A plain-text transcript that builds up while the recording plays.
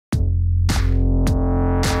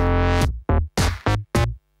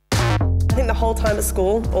whole time at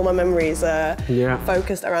school, all my memories are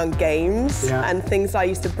focused around games and things I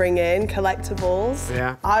used to bring in, collectibles.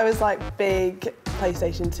 Yeah. I was like big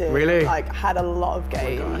PlayStation 2. Really? Like, had a lot of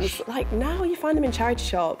games. Oh my gosh. Like, now you find them in charity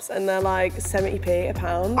shops and they're like 70p a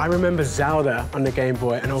pound. I remember Zelda on the Game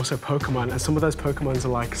Boy and also Pokemon, and some of those Pokemons are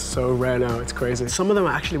like so rare now, it's crazy. Some of them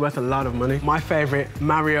are actually worth a lot of money. My favorite,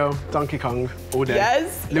 Mario, Donkey Kong, all day.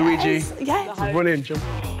 Yes. Luigi. Yes. Just run in, jump,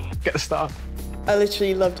 get the star. I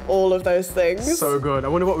literally loved all of those things. So good. I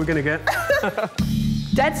wonder what we're gonna get.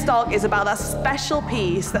 Deadstock is about that special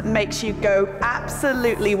piece that makes you go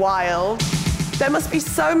absolutely wild. There must be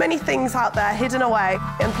so many things out there hidden away,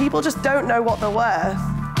 and people just don't know what they're worth.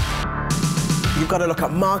 You've got to look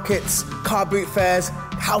at markets, car boot fairs,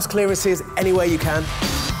 house clearances, anywhere you can.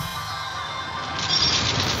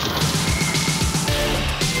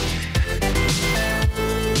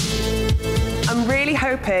 I'm really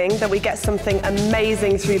hoping that we get something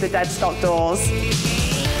amazing through the Deadstock doors.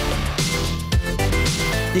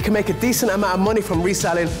 You can make a decent amount of money from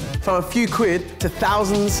reselling, from a few quid to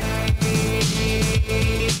thousands.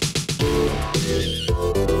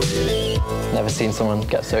 Never seen someone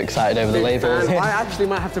get so excited over the labels. I actually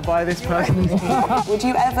might have to buy this person. Would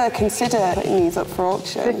you ever consider putting these up for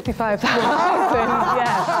auction? 55,000,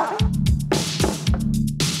 yeah.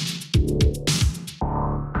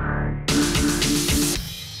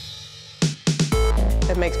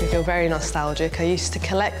 It makes me feel very nostalgic. I used to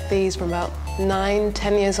collect these from about 9,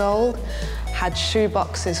 10 years old. Had shoe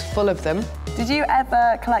boxes full of them. Did you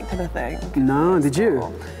ever collect anything? No, did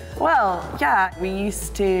you? Well, yeah, we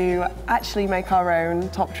used to actually make our own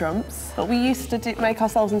top trumps, but we used to make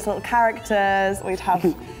ourselves into little characters. We'd have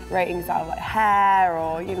ratings out of like hair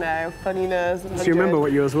or, you know, funniness. Do you remember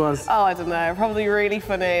what yours was? Oh, I don't know, probably really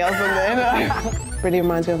funny or something. Really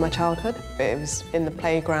reminds me of my childhood. It was in the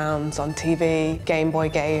playgrounds, on TV, Game Boy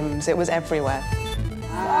games, it was everywhere.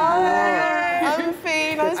 I'm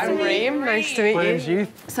Fee, nice to meet you. Reem, nice to meet you. My name's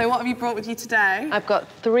Youth. So what have you brought with you today? I've got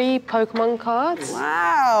 3 Pokemon cards.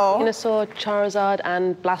 Wow. Venusaur, Charizard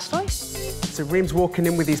and Blastoise. So Reem's walking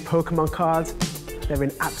in with these Pokemon cards. They're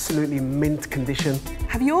in absolutely mint condition.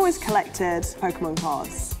 Have you always collected Pokemon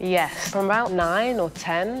cards? Yes, from about 9 or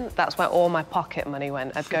 10, that's where all my pocket money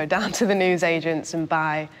went. I'd go down to the newsagents and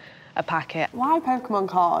buy a packet. Why Pokemon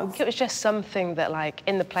cards? It was just something that, like,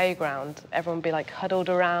 in the playground, everyone would be, like, huddled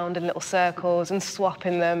around in little circles and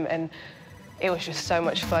swapping them, and it was just so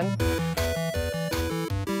much fun.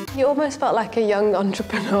 You almost felt like a young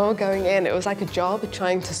entrepreneur going in. It was like a job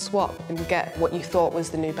trying to swap and get what you thought was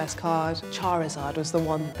the new best card. Charizard was the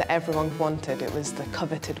one that everyone wanted. It was the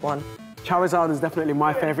coveted one. Charizard is definitely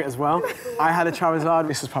my favourite as well. I had a Charizard.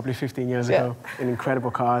 This was probably 15 years ago. An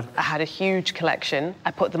incredible card. I had a huge collection.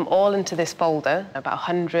 I put them all into this folder, about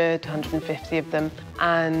 100, 150 of them,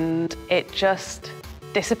 and it just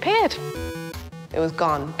disappeared. It was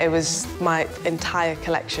gone. It was my entire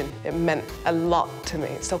collection. It meant a lot to me.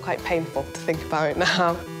 It's still quite painful to think about it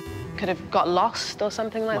now. Could have got lost or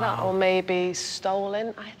something like that, or maybe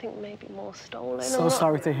stolen. I think maybe more stolen. So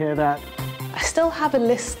sorry to hear that. I still have a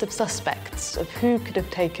list of suspects of who could have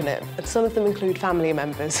taken it, and some of them include family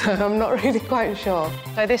members, so I'm not really quite sure.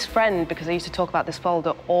 So this friend, because I used to talk about this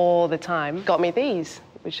folder all the time, got me these,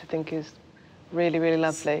 which I think is really, really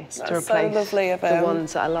lovely to replace so lovely of the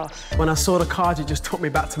ones that I lost. When I saw the cards, it just took me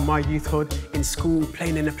back to my youthhood, in school,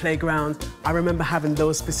 playing in the playground. I remember having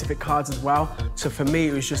those specific cards as well. So for me,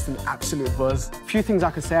 it was just an absolute buzz. A few things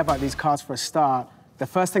I could say about these cards for a start. The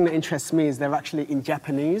first thing that interests me is they're actually in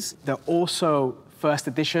Japanese. They're also first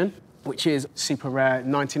edition, which is super rare.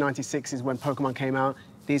 1996 is when Pokemon came out.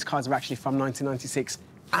 These cards are actually from 1996.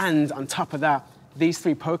 And on top of that, these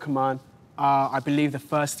 3 Pokemon are, I believe, the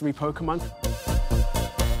first 3 Pokemon.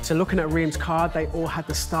 So looking at Reem's card, they all had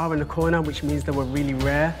the star in the corner, which means they were really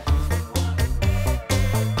rare.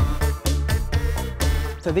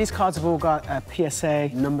 So these cards have all got PSA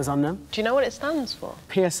numbers on them. Do you know what it stands for?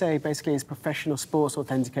 PSA basically is Professional Sports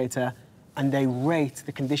Authenticator, and they rate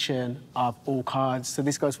the condition of all cards. So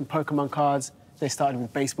this goes from Pokemon cards. They started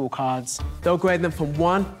with baseball cards. They'll grade them from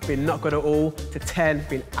 1, being not good at all, to 10,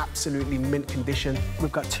 being absolutely mint condition.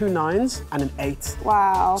 We've got 2 9s and an 8.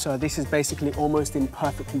 Wow. So this is basically almost in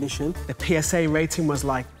perfect condition. The PSA rating was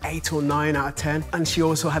like 8 or 9 out of 10. And she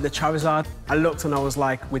also had the Charizard. I looked and I was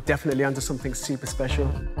like, we're definitely onto something super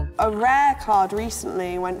special. A rare card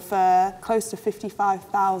recently went for close to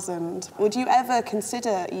 55,000. Would you ever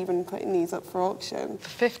consider even putting these up for auction? For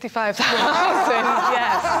 55,000,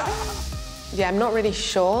 yes. Yeah, I'm not really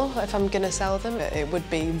sure if I'm going to sell them. It would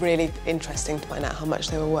be really interesting to find out how much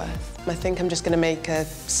they were worth. I think I'm just going to make a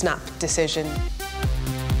snap decision.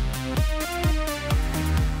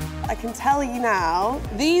 I can tell you now,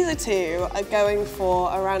 these two are going for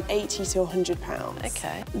around 80 to 100 pounds.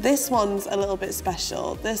 Okay. This one's a little bit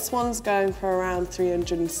special. This one's going for around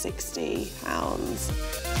 360 pounds.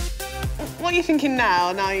 What are you thinking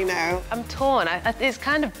now you know? I'm torn. It's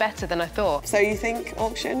kind of better than I thought. So you think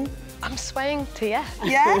auction? I'm swaying to yes.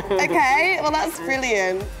 Yeah? Okay, well that's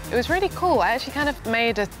brilliant. It was really cool. I actually kind of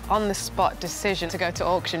made a on-the-spot decision to go to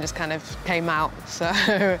auction, just kind of came out. So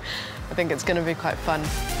I think it's going to be quite fun.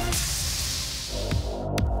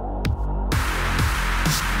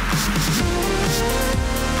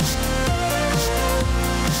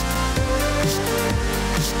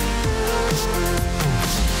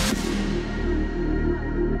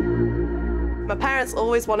 My parents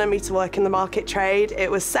always wanted me to work in the market trade. It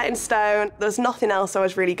was set in stone. There was nothing else I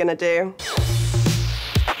was really going to do.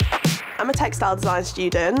 I'm a textile design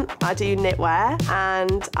student. I do knitwear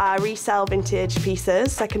and I resell vintage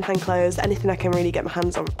pieces, second-hand clothes, anything I can really get my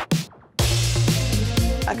hands on.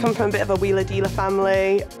 I come from a bit of a wheeler-dealer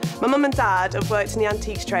family. My mum and dad have worked in the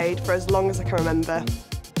antiques trade for as long as I can remember.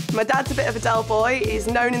 My dad's a bit of a Dell boy. He's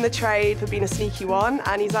known in the trade for being a sneaky one,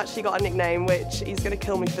 and he's actually got a nickname, which he's going to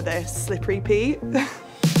kill me for this, Slippery Pete. When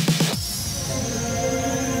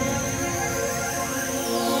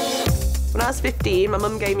I was 15, my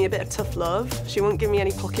mum gave me a bit of tough love. She wouldn't give me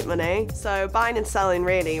any pocket money, so buying and selling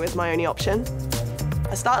really was my only option.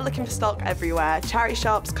 I started looking for stock everywhere, charity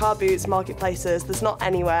shops, car boots, marketplaces. There's not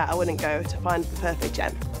anywhere I wouldn't go to find the perfect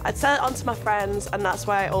gem. I'd sell it on to my friends, and that's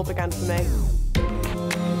where it all began for me.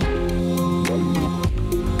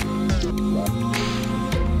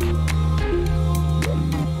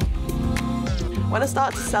 When I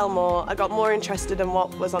started to sell more, I got more interested in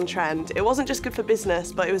what was on trend. It wasn't just good for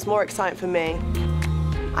business, but it was more exciting for me.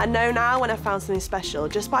 I know now when I found something special,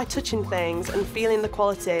 just by touching things and feeling the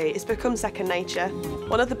quality, it's become second nature.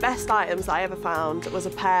 One of the best items that I ever found was a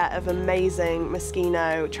pair of amazing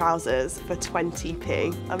Moschino trousers for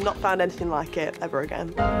 20p. I've not found anything like it ever again.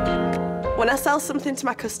 When I sell something to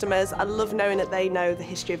my customers, I love knowing that they know the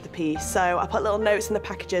history of the piece, so I put little notes in the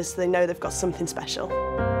packages so they know they've got something special.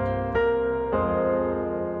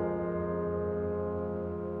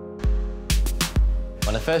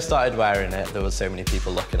 When I first started wearing it, there were so many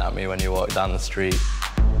people looking at me when you walk down the street.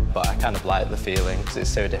 But I kind of like the feeling because it's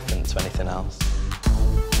so different to anything else.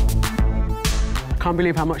 I can't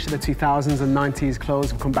believe how much of the 2000s and 90s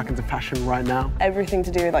clothes have come back into fashion right now. Everything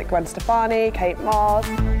to do with like Gwen Stefani, Kate Moss.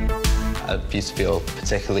 I used to feel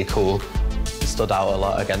particularly cool. It stood out a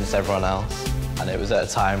lot against everyone else. And it was at a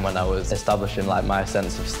time when I was establishing like my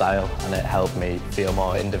sense of style, and it helped me feel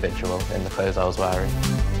more individual in the clothes I was wearing.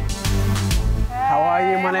 How are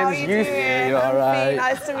you? My name is Youth. You all right?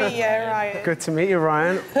 Nice to meet you, Ryan. Good to meet you,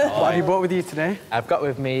 Ryan. What have you brought with you today? I've got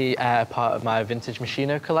with me part of my vintage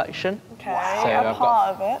Moschino collection. Okay, So a part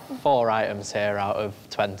of it. 4 items here out of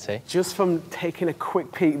 20. Just from taking a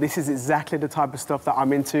quick peek, this is exactly the type of stuff that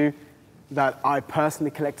I'm into, that I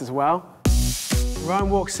personally collect as well. Ryan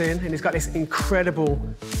walks in and he's got this incredible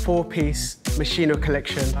 4-piece Moschino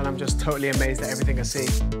collection, and I'm just totally amazed at everything I see.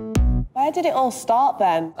 Where did it all start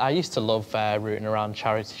then? I used to love rooting around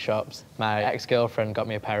charity shops. My ex-girlfriend got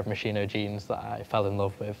me a pair of Moschino jeans that I fell in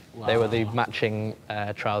love with. Wow. They were the matching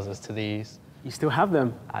trousers to these. You still have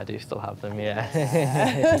them? I do still have them, yeah.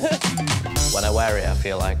 When I wear it, I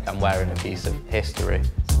feel like I'm wearing a piece of history.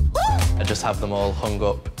 I just have them all hung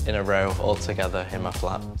up in a row all together in my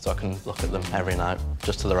flat, so I can look at them every night,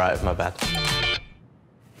 just to the right of my bed.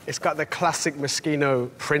 It's got the classic Moschino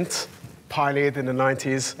print, pioneered in the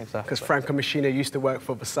 90s, Exactly. because Franco Moschino used to work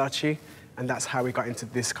for Versace, and that's how we got into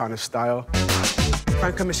this kind of style.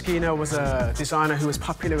 Franco Moschino was a designer who was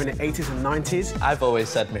popular in the 80s and 90s. I've always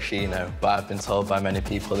said Moschino, but I've been told by many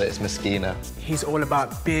people that it's Moschino. He's all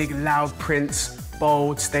about big, loud prints,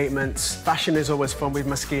 bold statements. Fashion is always fun with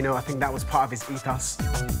Moschino. I think that was part of his ethos.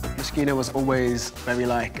 Moschino was always very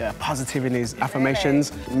positive in his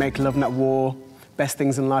affirmations. Make love, not war. Best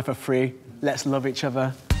things in life are free. Let's love each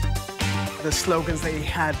other. The slogans that he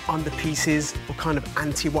had on the pieces were kind of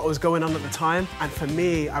anti what was going on at the time. And for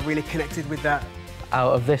me, I really connected with that.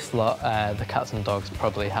 Out of this lot, the cats and dogs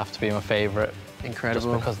probably have to be my favourite.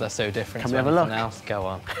 Incredible. Just because they're so different Can to we have a anything look? else. Go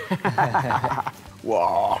on.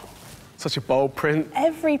 Wow. Such a bold print.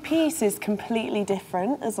 Every piece is completely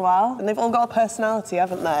different as well. And they've all got a personality,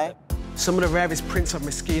 haven't they? Some of the rarest prints of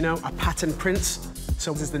Moschino are pattern prints.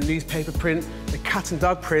 So there's the newspaper print, the cat and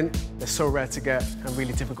dog print. They're so rare to get and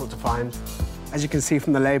really difficult to find. As you can see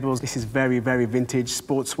from the labels, this is very, very vintage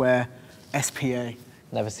sportswear, SPA.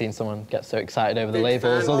 Never seen someone get so excited over the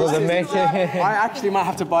labels other than me. I actually might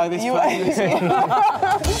have to buy this.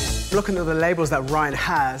 Looking at the labels that Ryan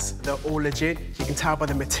has, they're all legit. You can tell by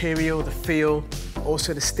the material, the feel,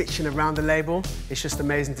 also the stitching around the label. It's just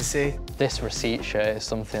amazing to see. This receipt shirt is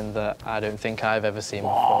something that I don't think I've ever seen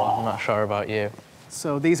before. I'm not sure about you.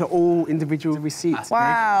 So these are all individual receipts.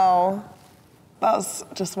 Wow. That's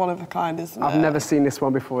just one of a kind, isn't it? I've never seen this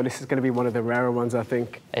one before. This is going to be one of the rarer ones, I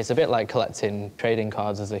think. It's a bit like collecting trading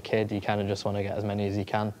cards as a kid. You kind of just want to get as many as you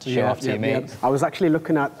can to show off to your mates. I was actually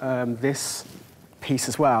looking at this piece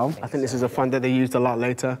as well. I think this is a fund that they used a lot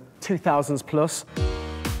later. 2000s plus.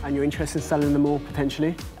 And you're interested in selling them all,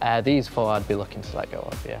 potentially? These four I'd be looking to let go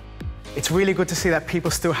of, yeah. It's really good to see that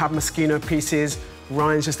people still have Moschino pieces.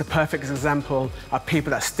 Ryan's just a perfect example of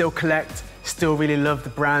people that still collect, still really love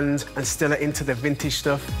the brand, and still are into the vintage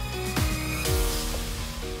stuff.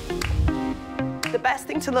 The best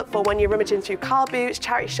thing to look for when you're rummaging through car boots,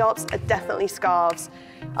 charity shops, are definitely scarves.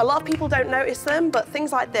 A lot of people don't notice them, but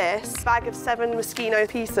things like this, bag of 7 Moschino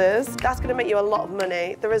pieces, that's going to make you a lot of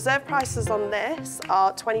money. The reserve prices on this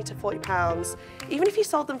are £20 to £40. Even if you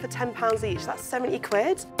sold them for £10 each, that's 70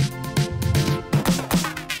 quid.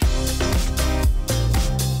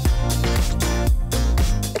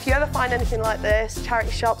 If you ever find anything like this,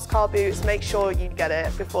 charity shops, car boots, make sure you get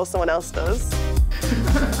it before someone else does.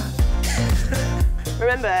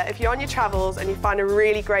 Remember, if you're on your travels and you find a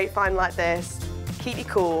really great find like this, keep you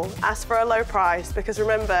cool, ask for a low price, because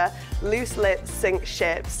remember, loose lips sink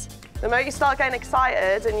ships. The moment you start getting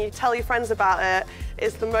excited and you tell your friends about it,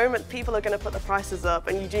 it's the moment people are going to put the prices up,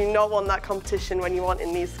 and you do not want that competition when you want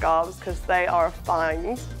in these scarves, because they are a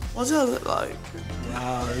find. What does it look like?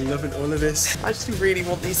 Wow, I'm loving all of this. I just really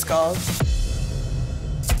want these scarves.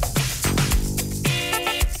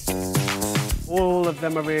 All of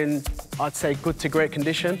them are in, I'd say, good to great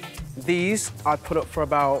condition. These I'd put up for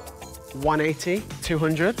about 180,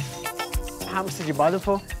 200. How much did you buy them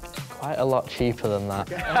for? Quite a lot cheaper than that.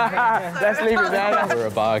 Let's leave it there. They were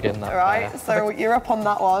a bargain, that All right, so you're up on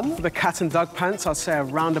that one. The cat and dog pants, I'd say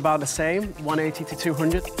around about the same, 180 to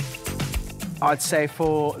 200. I'd say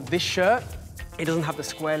for this shirt, it doesn't have the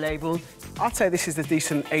square label. I'd say this is a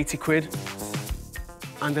decent 80 quid.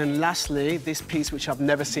 And then lastly, this piece, which I've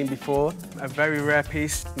never seen before, a very rare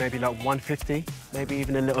piece, maybe like 150, maybe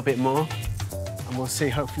even a little bit more. And we'll see,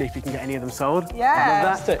 hopefully, if you can get any of them sold.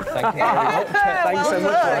 Yeah. Thank you very much. Thank you so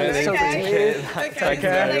much, Ryan. It's so good to meet you. Okay,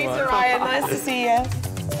 see you later, Ryan. Nice to see you.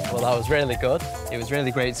 Well, that was really good. It was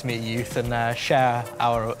really great to meet Youth and share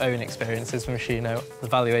our own experiences with Moschino. The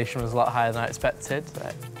valuation was a lot higher than I expected.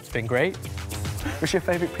 It's been great. What's your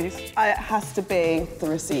favourite piece? It has to be the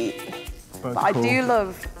receipt. Both But cool. I do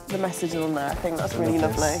love the messages on there. I think that's really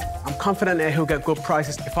lovely. I'm confident that he'll get good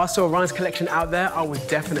prices. If I saw Ryan's collection out there, I would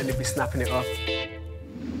definitely be snapping it up.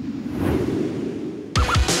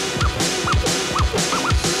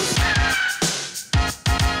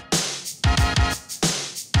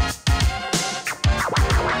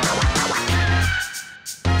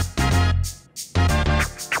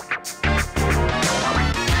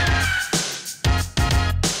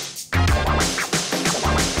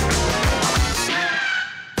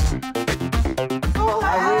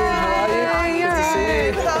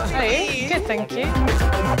 Thank you.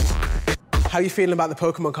 How are you feeling about the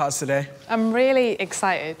Pokemon cards today? I'm really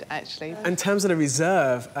excited, actually. In terms of the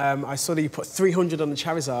reserve, I saw that you put 300 on the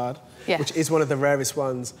Charizard, Yes. which is one of the rarest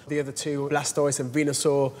ones. The other two, Blastoise and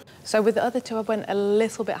Venusaur. So with the other two, I went a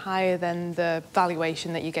little bit higher than the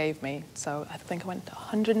valuation that you gave me. So I think I went to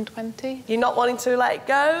 120. You're not wanting to let it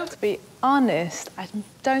go? To be honest, I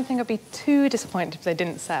don't think I'd be too disappointed if they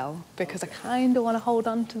didn't sell, because I kind of want to hold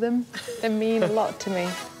on to them. They mean a lot to me.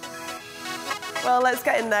 Well, let's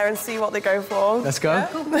get in there and see what they go for. Let's go.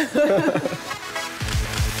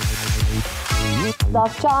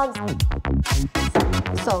 Last chance.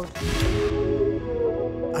 Sold.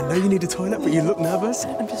 I know you need a toilet, but you look nervous.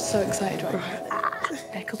 I'm just so excited right now.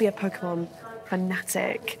 There could be a Pokemon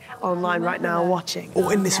fanatic online right now watching. All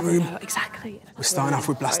in this room. Exactly. We're starting off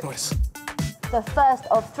with Blastoise. The first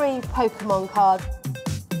of 3 Pokemon cards.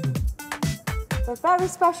 They're very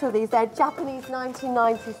special, these. They're Japanese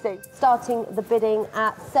 1996. Starting the bidding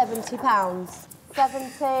at £70.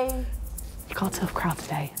 70. You got a tough crowd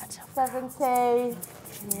today. 70.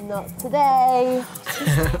 Not today.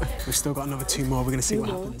 We've still got another 2 more. We're going to see what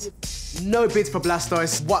happens. No bids for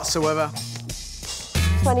Blastoise whatsoever.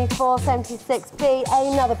 24.76p.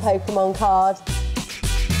 Another Pokemon card.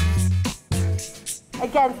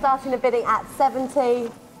 Again, starting the bidding at 70.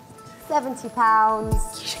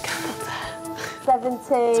 £70. You should go up there.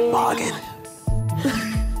 70. Bargain.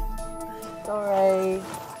 Sorry.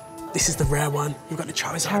 This is the rare one. You've got the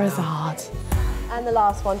Charizard. Charizard. And the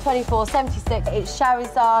last one, 24.76. It's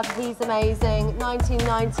Charizard. He's amazing.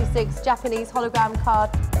 1996 Japanese hologram card.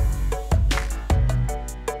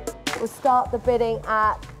 We'll start the bidding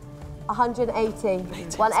at 180.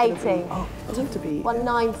 180. Oh, I'd love to be.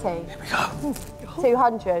 190. Here we go.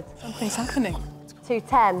 200. Something's happening.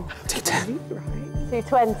 210. 210.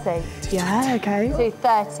 220. Yeah, okay.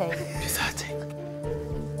 230. 230.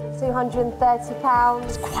 £230.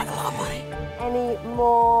 It's quite a lot of money. Any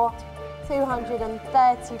more?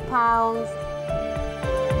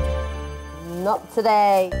 £230. Not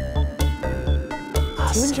today.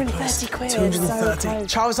 230 quid. 230.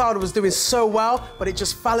 Charizard was doing so well, but it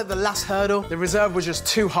just fell at the last hurdle. The reserve was just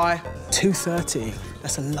too high. 230.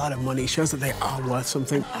 That's a lot of money. It shows that they are worth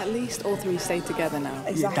something. At least all three stay together now.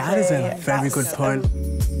 Exactly. That is a very good point.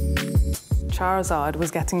 Charizard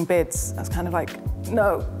was getting bids. I was kind of like,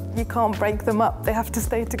 no, you can't break them up. They have to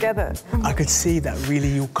stay together. I could see that really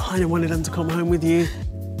you kind of wanted them to come home with you.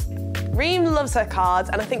 Reem loves her cards,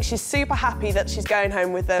 and I think she's super happy that she's going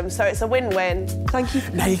home with them, so it's a win-win. Thank you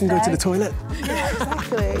for Now you can go to the toilet. Yeah,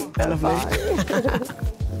 exactly. Lovely.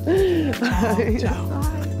 Ciao.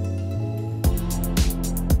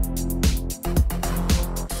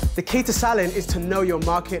 The key to selling is to know your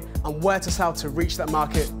market and where to sell to reach that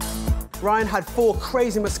market. Ryan had 4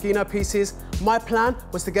 crazy Moschino pieces. My plan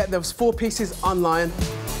was to get those 4 pieces online.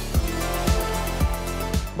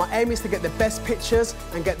 My aim is to get the best pictures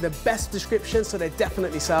and get the best descriptions so they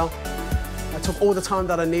definitely sell. I took all the time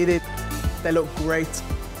that I needed. They look great.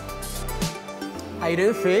 How you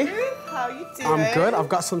doing, Fee? How you doing? I'm good. I've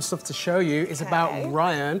got some stuff to show you. It's about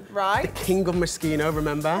Ryan, Right. the king of Moschino,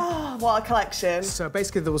 remember? Oh, what a collection. So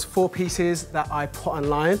basically there was 4 pieces that I put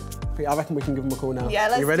online. Fee, I reckon we can give him a call now. Yeah,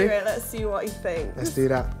 let's you ready? do it. Let's see what he thinks. Let's do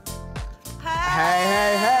that.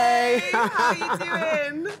 Hey, Hey. how you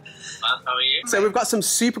doing? How are you? So we've got some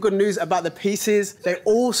super good news about the pieces. They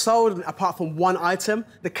all sold apart from one item.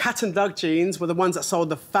 The cat and dog jeans were the ones that sold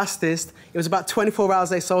the fastest. It was about 24 hours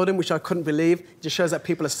they sold them, which I couldn't believe. It just shows that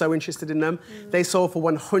people are so interested in them. They sold for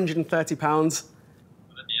 £130.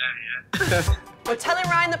 Yeah. We're telling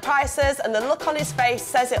Ryan the prices, and the look on his face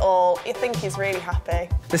says it all. You think he's really happy.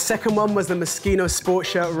 The second one was the Moschino sports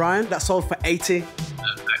shirt, Ryan. That sold for 80.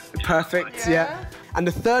 Perfect, yeah. And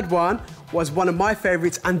the third one was one of my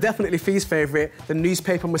favourites, and definitely Fee's favourite, the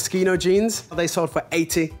newspaper Moschino jeans. They sold for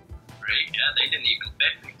 80. Great, yeah, they didn't even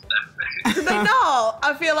fit me stuff. Did they not?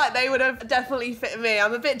 I feel like they would have definitely fit me.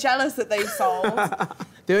 I'm a bit jealous that they sold.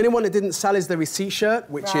 The only one that didn't sell is the receipt shirt,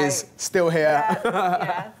 which is still here.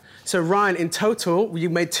 Yeah. So Ryan, in total, you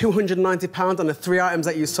made £290 on the 3 items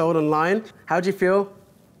that you sold online. How do you feel?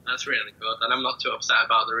 That's really good, and I'm not too upset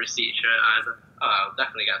about the receipt shirt either. Oh, I'll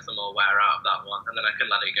definitely get some more wear out of that one, and then I can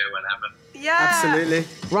let it go whenever. Yeah. Absolutely.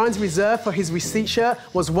 Ryan's reserve for his receipt shirt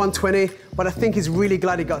was $120, but I think he's really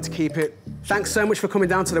glad he got to keep it. Thanks so much for coming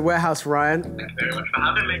down to the warehouse, Ryan. Thank you very much for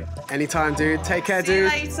having me. Anytime, dude. Take care, See you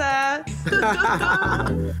dude. later.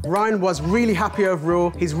 Ryan was really happy overall.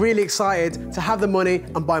 He's really excited to have the money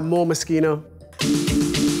and buy more Moschino.